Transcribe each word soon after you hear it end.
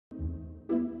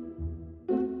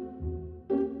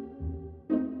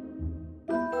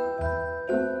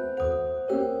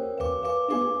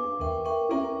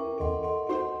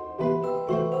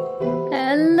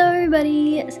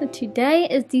everybody! So today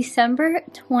is December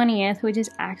 20th, which is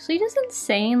actually just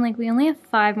insane. Like, we only have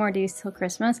 5 more days till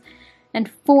Christmas and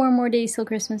 4 more days till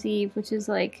Christmas Eve, which is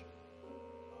like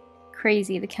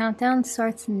crazy. The countdown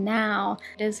starts now.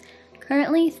 It is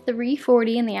currently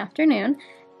 3:40 in the afternoon,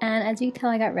 and as you can tell,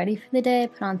 I got ready for the day,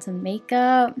 put on some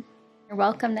makeup. You're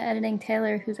welcome to editing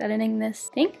Taylor, who's editing this.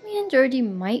 I think me and Georgie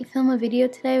might film a video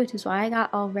today, which is why I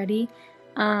got all ready.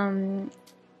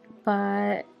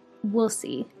 But we'll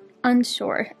see.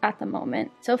 Unsure at the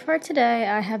moment. So far today,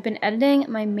 I have been editing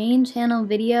my main channel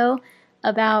video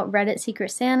about Reddit Secret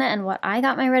Santa and what I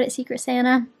got my Reddit Secret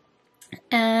Santa.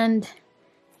 And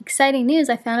exciting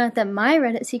news, I found out that my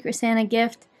Reddit Secret Santa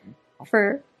gift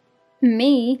for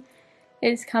me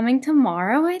is coming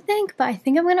tomorrow, I think. But I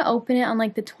think I'm going to open it on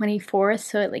like the 24th,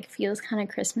 so it like feels kind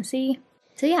of Christmassy.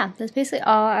 So yeah, that's basically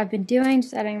all I've been doing,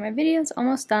 just editing my videos.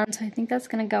 Almost done, so I think that's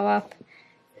going to go up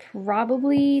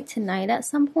probably tonight at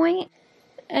some point.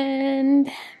 And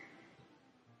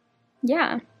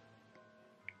yeah,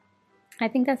 I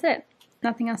think that's it.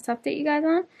 Nothing else to update you guys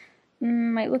on.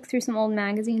 Might look through some old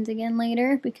magazines again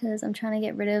later because I'm trying to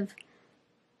get rid of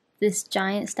this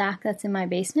giant stack that's in my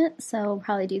basement, so I'll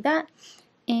probably do that.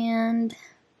 And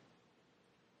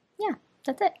yeah,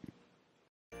 that's it.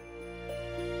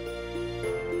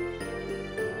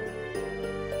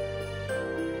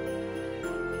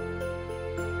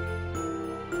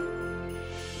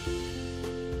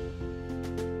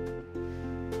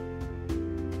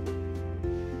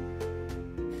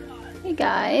 Hey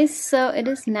guys, so it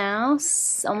is now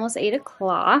almost 8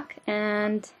 o'clock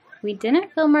and we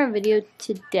didn't film our video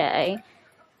today,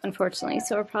 unfortunately,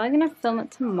 so we're probably going to film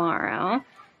it tomorrow.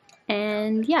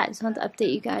 And yeah, I just wanted to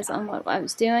update you guys on what I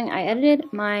was doing. I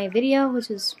edited my video,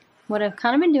 which is what I've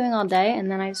kind of been doing all day,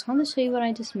 and then I just wanted to show you what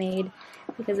I just made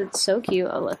because it's so cute.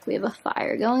 Oh look, we have a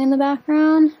fire going in the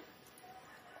background.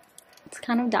 It's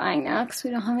kind of dying now because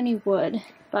we don't have any wood,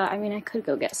 but I mean I could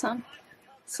go get some.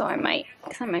 So I might,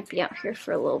 because I might be out here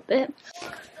for a little bit.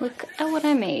 Look at what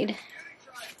I made.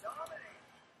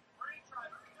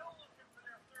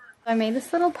 I made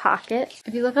this little pocket.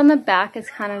 If you look on the back, it's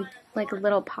kind of like a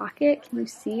little pocket. Can you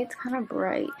see? It's kind of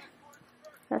bright.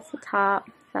 That's the top,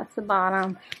 that's the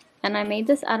bottom. And I made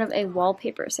this out of a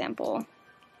wallpaper sample,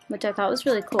 which I thought was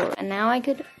really cool. And now I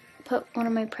could put one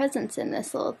of my presents in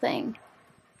this little thing.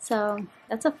 So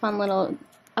that's a fun little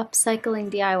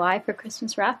upcycling DIY for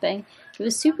Christmas wrapping. It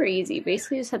was super easy.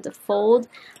 Basically just had to fold.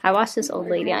 I watched this old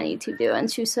lady on YouTube do it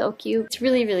and she was so cute. It's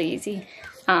really, really easy.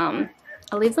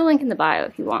 I'll leave the link in the bio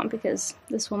if you want because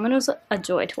this woman was a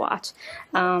joy to watch.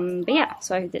 But yeah,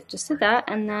 so I just did that,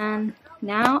 and then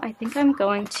now I think I'm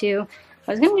going to,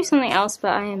 I was going to do something else,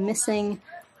 but I am missing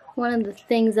one of the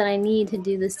things that I need to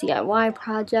do this DIY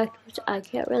project, which I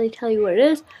can't really tell you what it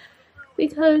is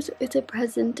because it's a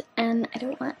present and I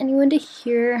don't want anyone to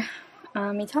hear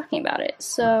me talking about it.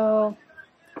 So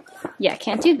yeah, I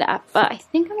can't do that, but I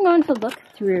think I'm going to look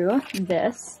through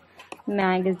this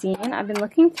magazine. I've been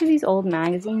looking through these old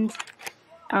magazines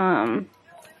for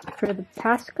the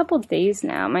past couple days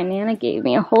now. My Nana gave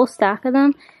me a whole stack of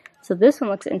them. So this one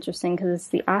looks interesting because it's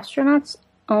the astronaut's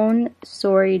own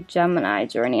story Gemini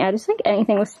journey. I just think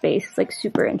anything with space is like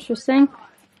super interesting.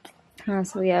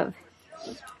 So we have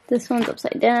this one's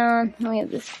upside down, and we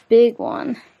have this big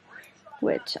one,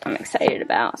 which I'm excited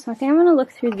about. So I think I'm going to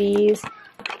look through these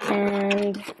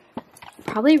and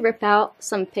probably rip out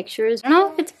some pictures. I don't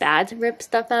know if it's bad to rip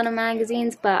stuff out of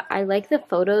magazines, but I like the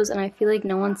photos and I feel like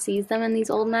no one sees them in these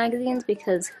old magazines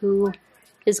because who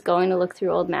is going to look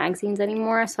through old magazines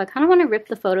anymore? So I kind of want to rip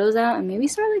the photos out and maybe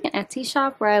start like an Etsy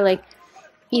shop where I like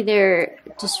either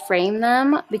just frame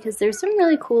them because there's some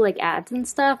really cool like ads and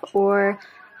stuff, or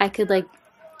I could like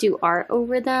do art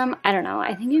over them. I don't know.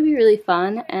 I think it'd be really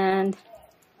fun, and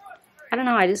I don't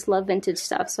know, I just love vintage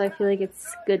stuff, so I feel like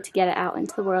it's good to get it out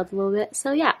into the world a little bit.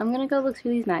 So yeah, I'm gonna go look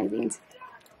through these magazines.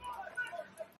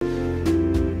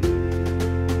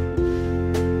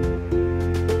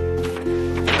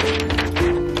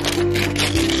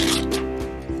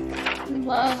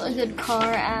 Love a good car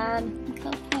ad. Look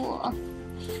how cool.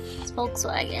 It's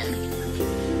Volkswagen.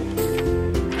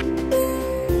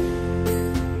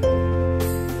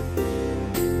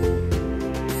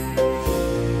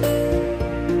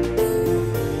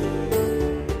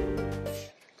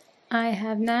 I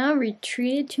have now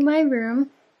retreated to my room,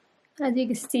 as you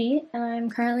can see, and I'm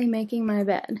currently making my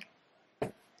bed.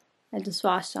 I just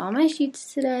washed all my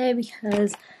sheets today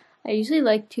because I usually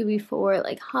like to before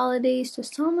like holidays,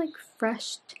 just so I'm like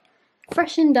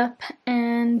freshened up,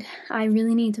 and I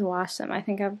really need to wash them. I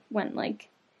think I went like,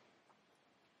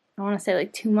 I want to say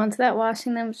like 2 months without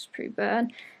washing them, which is pretty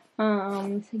bad.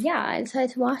 So yeah, I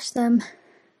decided to wash them.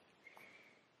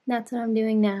 That's what I'm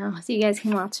doing now, so you guys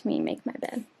can watch me make my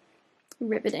bed.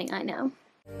 Riveting, I know.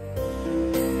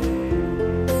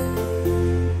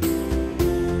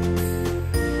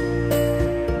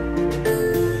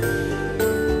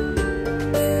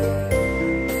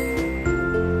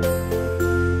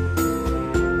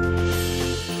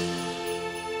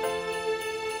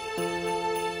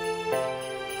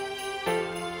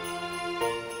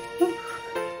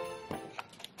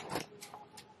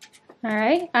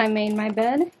 Alright, I made my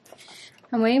bed.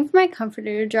 I'm waiting for my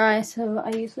comforter to dry, so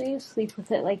I usually just sleep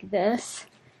with it like this.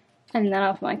 And then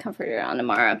I'll put my comforter on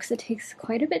tomorrow because it takes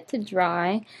quite a bit to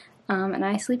dry. And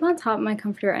I sleep on top of my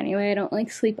comforter anyway. I don't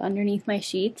like sleep underneath my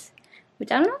sheets,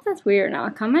 which I don't know if that's weird or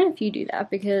not. Comment if you do that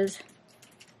because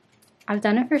I've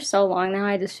done it for so long now.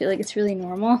 I just feel like it's really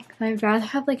normal. I'd rather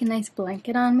have like a nice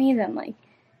blanket on me than like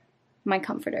my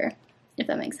comforter, if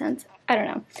that makes sense. I don't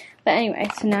know. But anyway,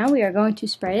 so now we are going to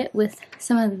spray it with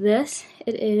some of this.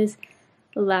 It is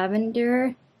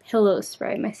lavender pillow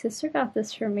spray. My sister got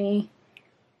this for me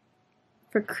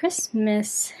for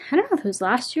Christmas. I don't know if it was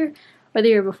last year or the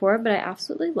year before, but I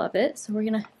absolutely love it. So we're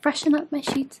gonna freshen up my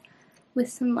sheets with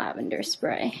some lavender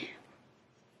spray.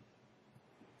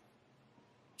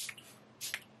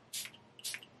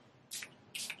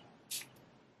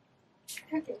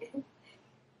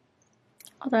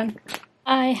 All done.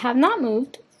 I have not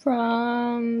moved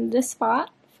from this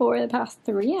spot for the past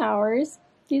 3 hours.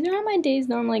 These are how my days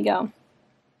normally go.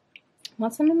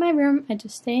 Once I'm in my room, I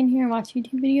just stay in here and watch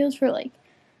YouTube videos for like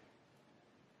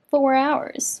 4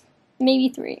 hours. Maybe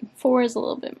 3. 4 is a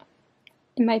little bit.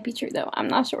 It might be true though. I'm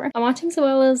not sure. I'm watching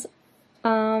Zoella's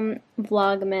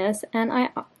Vlogmas, and I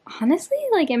honestly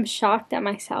like am shocked at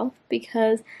myself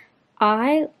because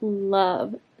I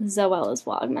love Zoella's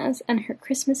Vlogmas and her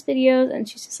Christmas videos, and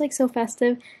she's just like so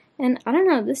festive. And I don't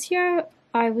know, this year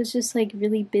I was just like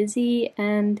really busy,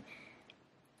 and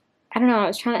I don't know, I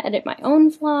was trying to edit my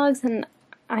own vlogs, and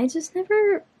I just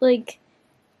never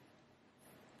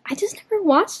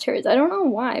watched hers. I don't know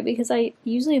why, because I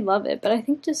usually love it, but I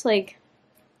think just like,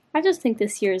 I just think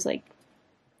this year is like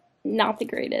not the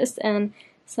greatest, and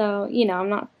so, you know, I'm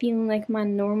not feeling like my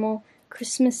normal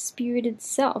Christmas spirited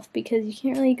self because you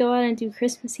can't really go out and do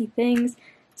Christmassy things.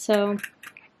 So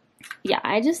yeah,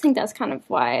 I just think that's kind of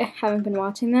why I haven't been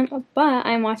watching them, but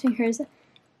I'm watching hers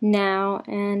now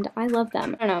and I love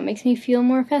them. I don't know, it makes me feel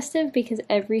more festive because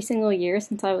every single year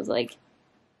since I was like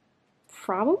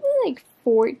probably like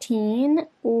 14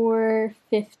 or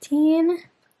 15,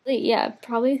 yeah,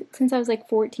 probably since I was like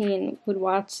 14, would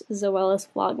watch Zoella's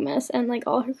Vlogmas and like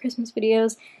all her Christmas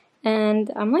videos.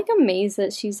 And I'm like amazed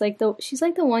that she's like the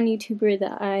one YouTuber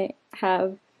that I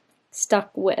have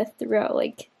stuck with throughout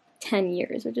like 10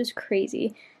 years, which is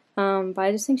crazy. But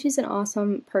I just think she's an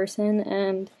awesome person,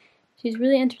 and she's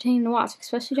really entertaining to watch,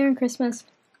 especially during Christmas,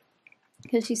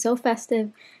 because she's so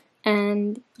festive.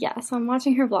 And yeah, so I'm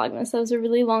watching her Vlogmas. That was a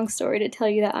really long story to tell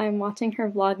you that I'm watching her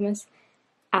Vlogmas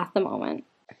at the moment.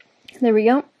 There we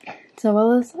go.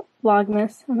 Zoella's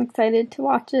Vlogmas. I'm excited to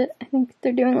watch it. I think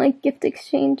they're doing like gift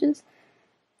exchanges.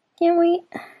 Can't wait.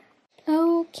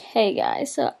 Okay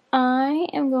guys, so I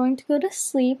am going to go to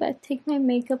sleep. I take my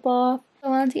makeup off. I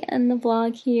wanted to end the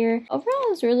vlog here. Overall, it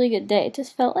was a really good day. It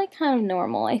just felt like kind of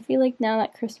normal. I feel like now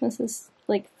that Christmas is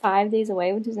like 5 days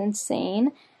away, which is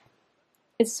insane,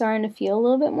 it's starting to feel a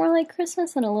little bit more like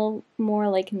Christmas and a little more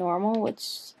like normal,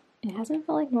 which it hasn't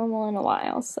felt like normal in a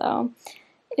while. So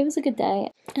it was a good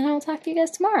day, and I will talk to you guys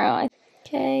tomorrow.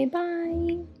 Okay,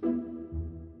 bye.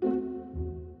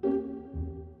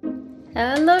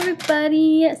 Hello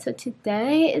everybody. So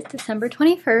today is December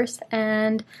 21st,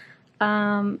 and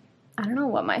I don't know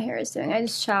what my hair is doing. I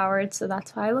just showered, so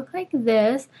that's why I look like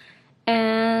this.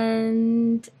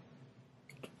 And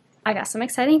I got some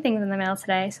exciting things in the mail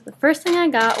today. So the first thing I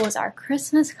got was our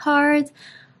Christmas cards,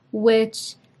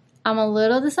 which I'm a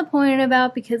little disappointed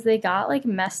about because they got like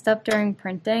messed up during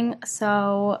printing.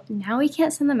 So now we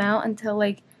can't send them out until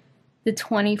like the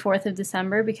 24th of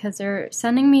December because they're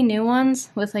sending me new ones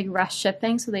with like rush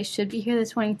shipping. So they should be here the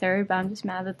 23rd, but I'm just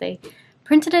mad that they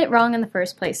printed it wrong in the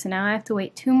first place. So now I have to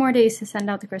wait 2 more days to send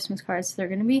out the Christmas cards. So they're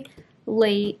going to be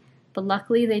late. But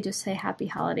luckily they just say happy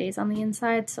holidays on the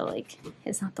inside, so like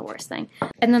it's not the worst thing.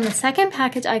 And then the second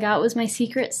package I got was my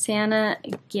Secret Santa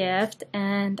gift,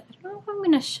 and I don't know if I'm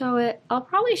going to show it. I'll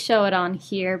probably show it on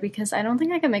here because I don't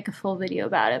think I can make a full video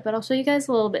about it, but I'll show you guys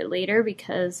a little bit later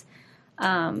because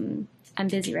I'm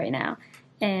busy right now.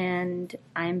 And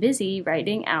I'm busy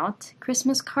writing out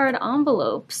Christmas card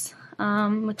envelopes,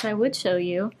 which I would show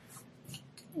you,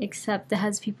 except it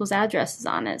has people's addresses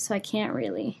on it, so I can't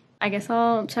really I guess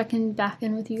I'll check in back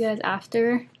in with you guys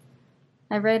after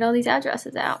I write all these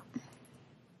addresses out.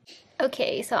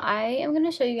 Okay, so I am going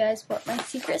to show you guys what my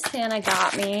Secret Santa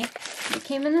got me. It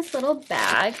came in this little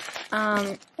bag,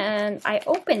 and I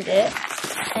opened it,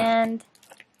 and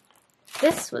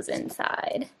this was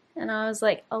inside. And I was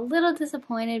like a little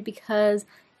disappointed because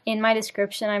in my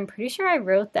description, I'm pretty sure I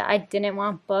wrote that I didn't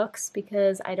want books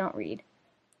because I don't read.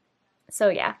 So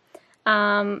yeah,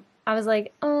 I was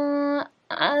like, oh,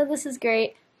 this is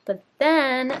great. But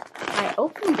then I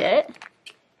opened it,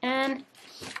 and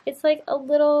it's like a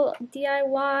little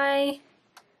DIY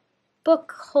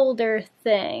book holder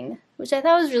thing, which I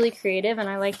thought was really creative, and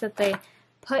I like that they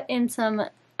put in some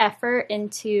effort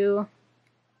into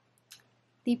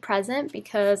the present,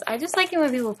 because I just like it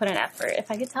when people put an effort. If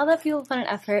I could tell that people put an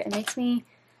effort, it makes me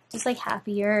just like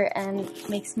happier and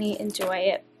makes me enjoy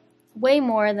it way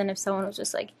more than if someone was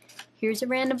just like, here's a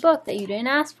random book that you didn't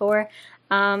ask for.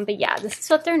 But yeah, this is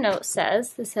what their note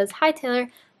says. This says, "Hi Taylor,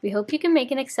 we hope you can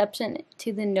make an exception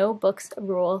to the no books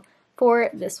rule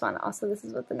for this one." Also, this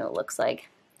is what the note looks like.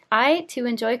 "I too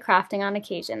enjoy crafting on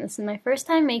occasion. This is my first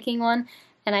time making one,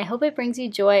 and I hope it brings you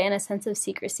joy and a sense of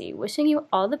secrecy. Wishing you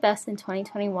all the best in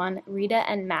 2021, Rita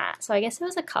and Matt." So I guess it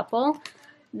was a couple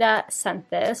that sent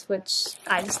this, which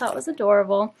I just thought was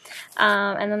adorable.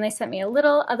 And then they sent me a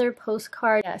little other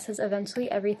postcard that says, "Eventually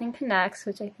everything connects,"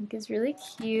 which I think is really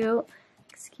cute.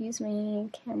 Excuse me,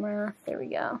 camera. There we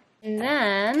go. And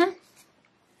then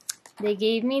they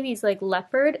gave me these like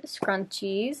leopard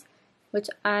scrunchies, which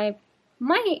I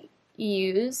might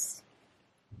use.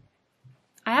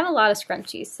 I have a lot of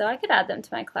scrunchies, so I could add them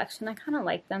to my collection. I kind of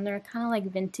like them. They're kind of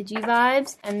like vintagey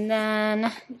vibes. And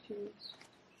then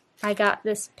I got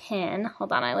this pin.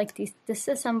 Hold on, I like these.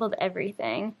 Disassembled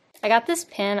everything. I got this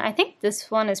pin. I think this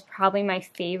one is probably my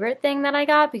favorite thing that I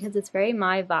got because it's very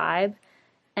my vibe.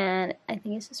 And I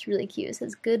think it's just really cute. It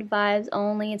says "Good Vibes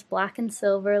Only." It's black and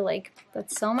silver. Like,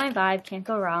 that's so my vibe. Can't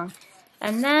go wrong.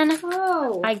 And then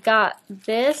I got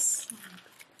this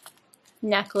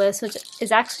necklace, which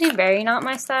is actually very not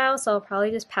my style, so I'll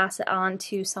probably just pass it on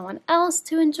to someone else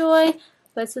to enjoy.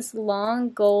 But it's this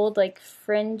long gold, like,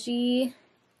 fringy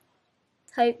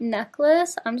type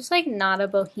necklace. I'm just, like, not a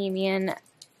bohemian.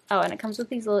 Oh, and it comes with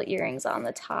these little earrings on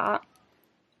the top.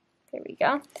 There we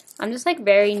go. I'm just like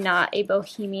very not a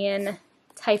bohemian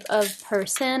type of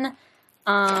person,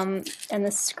 and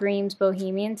this screams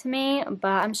bohemian to me, but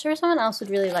I'm sure someone else would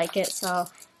really like it, so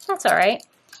that's alright.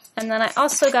 And then I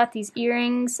also got these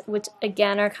earrings, which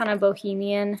again are kind of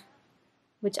bohemian,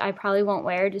 which I probably won't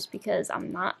wear just because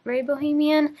I'm not very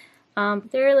bohemian,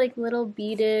 but they're like little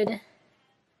beaded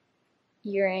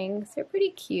earrings. They're pretty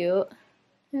cute.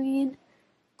 I mean,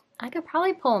 I could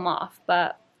probably pull them off,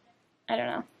 but I don't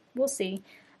know. We'll see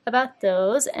about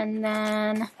those. And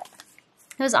then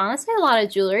it was honestly a lot of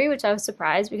jewelry, which I was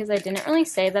surprised because I didn't really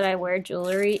say that I wear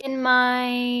jewelry in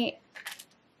my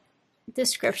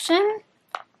description.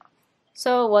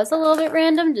 So it was a little bit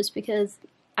random just because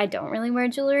I don't really wear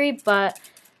jewelry, but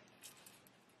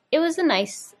it was a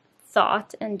nice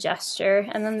thought and gesture.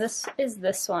 And then this is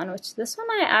this one, which this one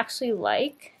I actually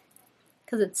like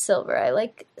because it's silver. I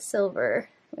like silver.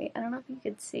 Wait, I don't know if you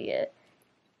could see it.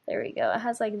 There we go. It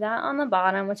has like that on the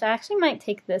bottom, which I actually might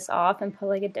take this off and put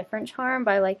like a different charm,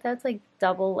 but I like that it's like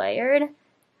double layered. I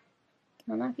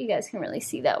don't know if you guys can really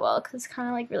see that well because it's kind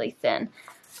of like really thin.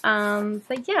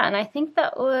 But yeah, and I think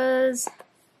that was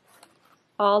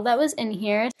all that was in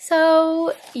here.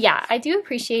 So yeah, I do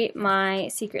appreciate my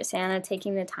Secret Santa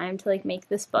taking the time to like make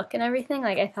this book and everything.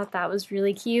 Like, I thought that was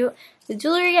really cute. The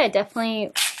jewelry I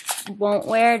definitely won't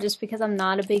wear just because I'm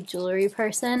not a big jewelry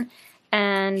person.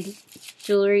 And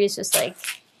jewelry is just like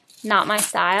not my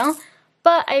style,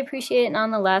 but I appreciate it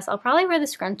nonetheless. I'll probably wear the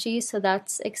scrunchies, so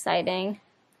that's exciting.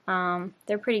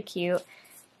 They're pretty cute.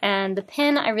 And the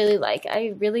pin I really like.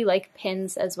 I really like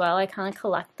pins as well. I kind of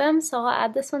collect them, so I'll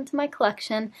add this one to my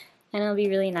collection and it'll be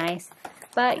really nice.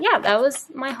 But yeah, that was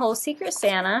my whole Secret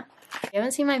Santa. If you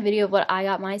haven't seen my video of what I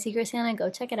got my Secret Santa, go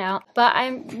check it out. But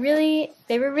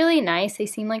they were really nice. They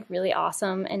seem like really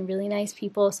awesome and really nice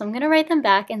people. So I'm going to write them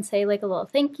back and say like a little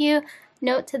thank you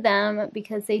note to them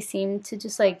because they seemed to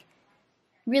just like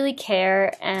really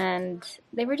care and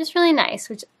they were just really nice,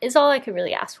 which is all I could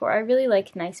really ask for. I really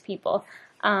like nice people.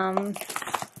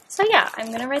 So yeah, I'm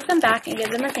going to write them back and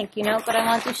give them a thank you note, but I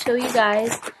want to show you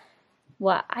guys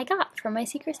what I got from my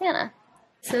Secret Santa.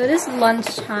 So it is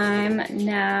lunchtime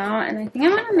now, and I think I'm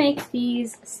going to make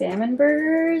these salmon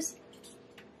burgers.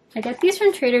 I got these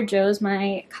from Trader Joe's.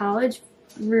 My college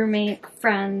roommate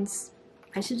friends,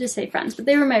 I should just say friends, but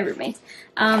they were my roommates.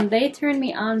 They turned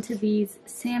me on to these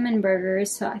salmon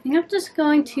burgers, so I think I'm just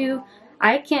going to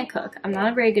I can't cook. I'm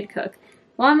not a very good cook.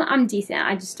 Well, I'm decent.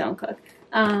 I just don't cook.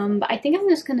 But I think I'm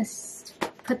just gonna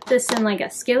put this in like a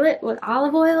skillet with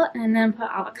olive oil and then put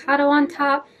avocado on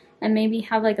top and maybe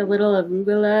have like a little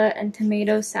arugula and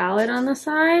tomato salad on the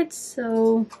side.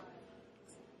 So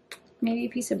maybe a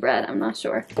piece of bread. I'm not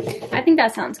sure. I think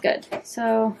that sounds good.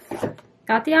 So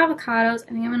got the avocados.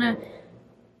 I think I'm gonna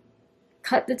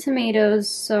cut the tomatoes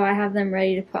so I have them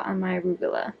ready to put on my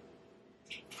arugula.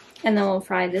 And then we'll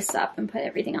fry this up and put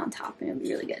everything on top and it'll be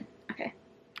really good. Okay.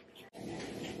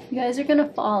 You guys are gonna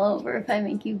fall over if I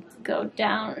make you go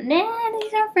down. Nah,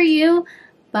 these are for you.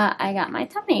 But I got my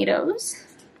tomatoes.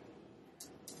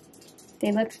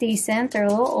 They look decent. They're a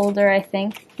little older, I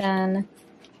think, than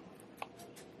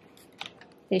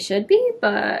they should be.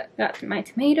 But got my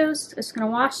tomatoes. Just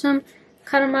gonna wash them,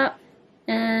 cut them up,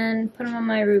 and put them on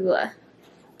my arugula.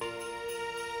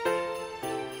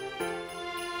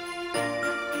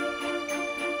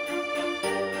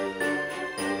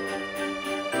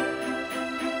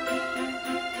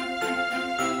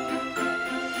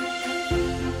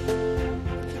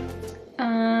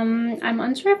 I'm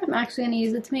unsure if I'm actually going to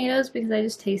use the tomatoes because I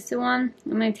just tasted one.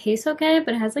 And it tastes okay,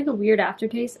 but it has like a weird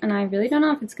aftertaste. And I really don't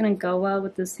know if it's going to go well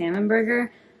with the salmon burger.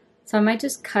 So I might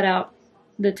just cut out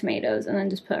the tomatoes and then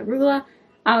just put arugula,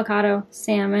 avocado,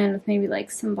 salmon with maybe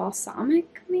like some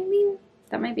balsamic maybe.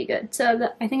 That might be good. So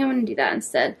I think I'm going to do that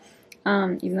instead.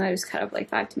 Even though I just cut up like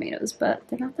 5 tomatoes. But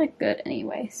they're not that good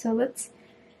anyway. So let's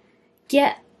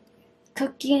get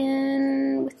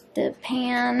cooking with the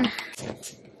pan.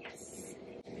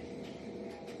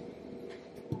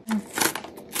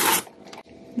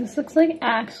 This looks like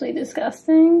actually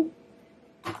disgusting,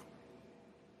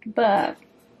 but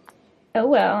oh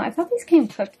well. I thought these came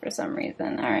cooked for some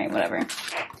reason. Alright, whatever.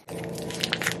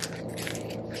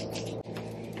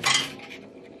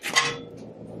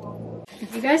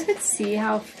 If you guys could see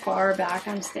how far back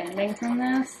I'm standing from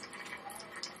this,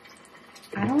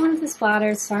 I don't want it to splatter.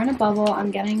 It's starting to bubble. I'm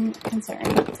getting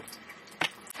concerned.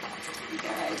 You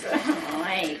guys, I don't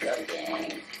like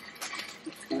cooking.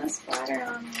 Gonna splatter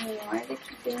on me. Why do they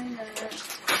keep doing that?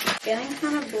 It's getting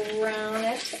kind of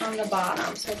brownish on the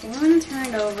bottom, so I think I'm gonna turn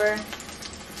it over.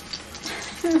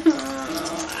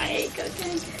 Oh, I hate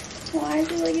cooking. Why is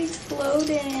it like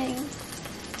exploding?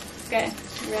 Okay,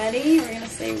 ready? We're gonna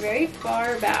stay very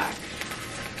far back.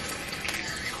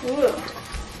 Ooh.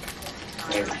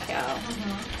 There we go.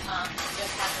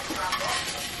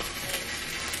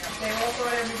 They all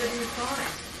thought everybody was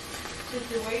fine.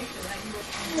 Situation that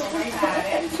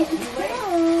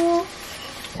you were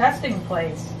testing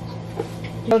place.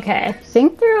 Okay, I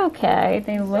think they're okay.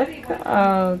 They look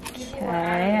okay,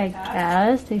 I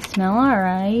guess. They smell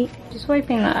alright. Just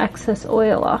wiping the excess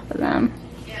oil off of them.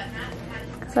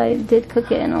 Because I did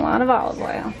cook it in a lot of olive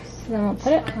oil. So then we'll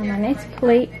put it on a nice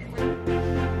plate.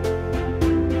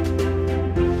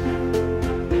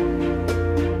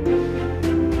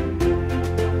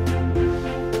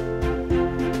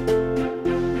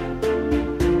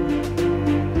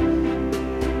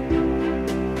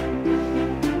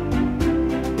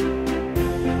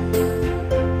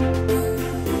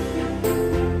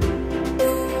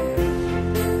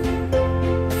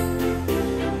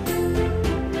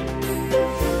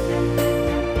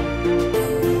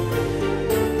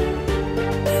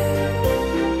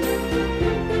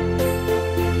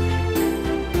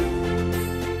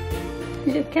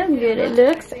 Look how good it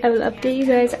looks. I will update you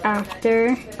guys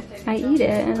after I eat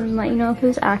it and let you know if it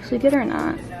was actually good or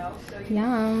not.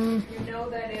 Yum.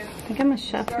 I think I'm a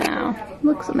chef now.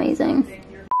 Looks amazing.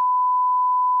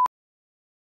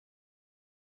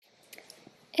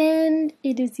 And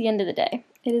it is the end of the day.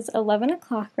 It is 11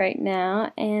 o'clock right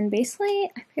now, and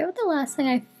basically, I forget what the last thing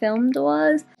I filmed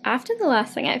was. After the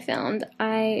last thing I filmed,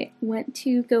 I went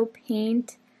to go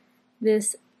paint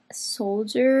this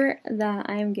soldier that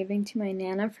I'm giving to my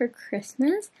Nana for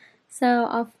Christmas. So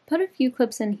I'll put a few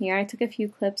clips in here. I took a few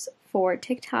clips for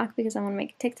TikTok because I want to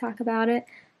make a TikTok about it.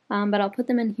 But I'll put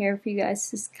them in here for you guys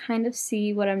to just kind of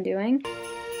see what I'm doing.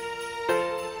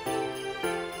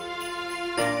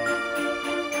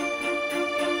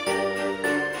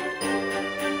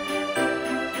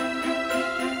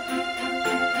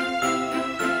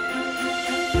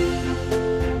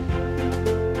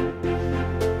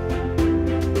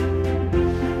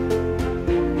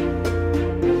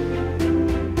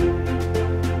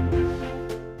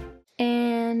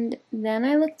 Then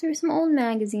I looked through some old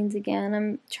magazines again.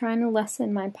 I'm trying to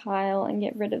lessen my pile and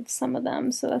get rid of some of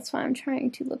them, so that's why I'm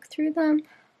trying to look through them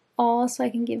all so I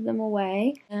can give them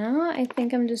away. Now I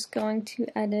think I'm just going to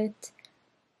edit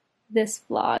this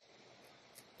vlog.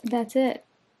 That's it.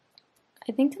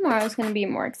 I think tomorrow is going to be a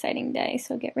more exciting day,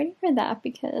 so get ready for that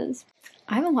because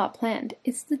I have a lot planned.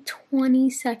 It's the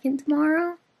 22nd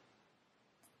tomorrow.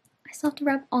 I still have to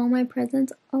wrap all my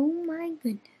presents. Oh my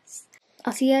goodness.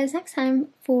 I'll see you guys next time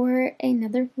for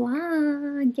another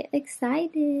vlog. Get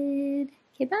excited.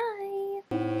 Okay,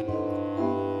 bye.